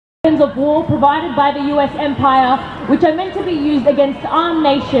weapons of war provided by the US empire, which are meant to be used against armed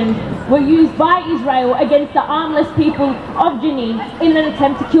nations, were used by Israel against the armless people of Jenin in an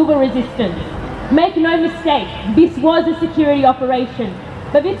attempt to kill the resistance. Make no mistake, this was a security operation,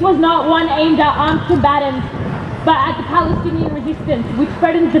 but this was not one aimed at armed combatants, but at the Palestinian resistance, which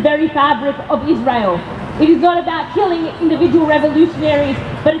threatens the very fabric of Israel. It is not about killing individual revolutionaries,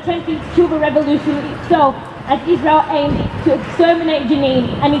 but attempting to kill the revolution itself, as Israel aimed to exterminate Jenin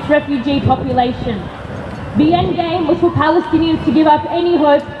and its refugee population. The end game was for Palestinians to give up any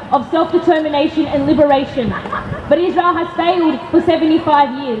hope of self-determination and liberation. But Israel has failed for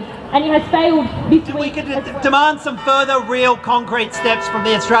 75 years, and it has failed this week. We could demand some further real concrete steps from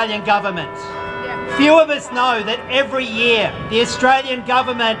the Australian government. Few of us know that every year the Australian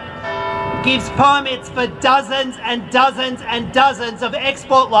government gives permits for dozens and dozens and dozens of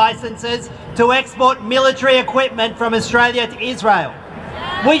export licences to export military equipment from Australia to Israel.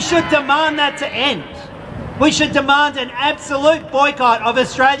 We should demand that to end. We should demand an absolute boycott of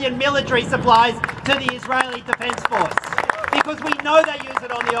Australian military supplies to the Israeli Defence Force, because we know they use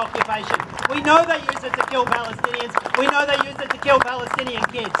it on the occupation. We know they use it to kill Palestinians. We know they use it to kill Palestinian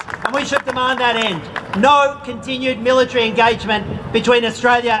kids, and we should demand that end. No continued military engagement between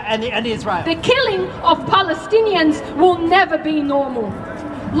Australia and Israel. The killing of Palestinians will never be normal.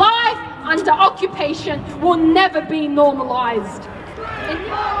 Life under occupation will never be normalised.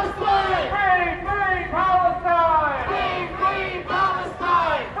 Palestine! Free, free Palestine! Free, free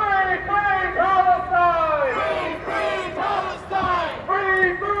Palestine! Free, free Palestine! Free, free Palestine! Free,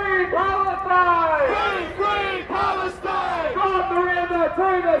 free Palestine! Free, free Palestine! From the river to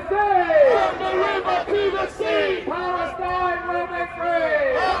the sea! From the river to the sea! Palestine will be free!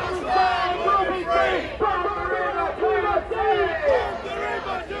 Palestine will be free! From the river to the sea! From the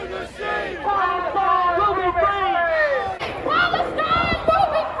river to the sea! Palestine will be free! Palestine will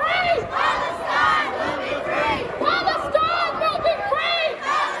be free! Palestine will be free! Palestine will be free!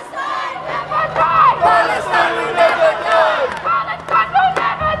 Palestine never die! Palestine will never die! Palestine will never die! Palestine will never die!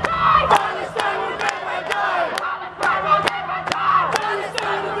 Palestine will never die! Palestine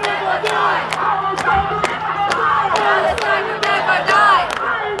will never die! Palestine will never die! Palestine will never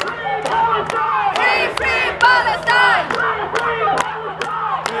die! Free, free Palestine! Free,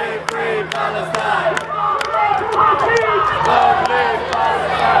 free Palestine! Free, free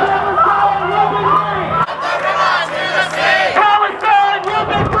Palestine! Long live Palestine! Palestine will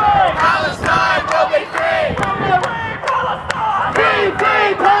be free! Palestine will be free! Free Palestine! Free,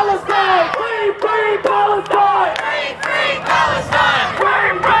 free Palestine! Free, free Palestine! Free, free Palestine!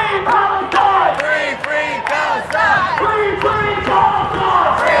 Free, free Palestine! Free, free Palestine! Free,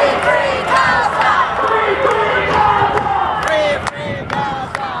 free Palestine! Free, free Palestine! Free, free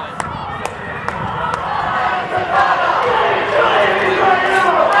Palestine!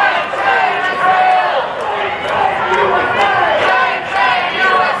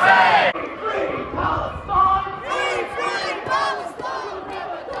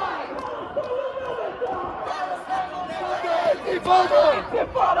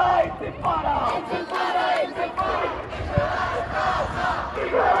 Intifada!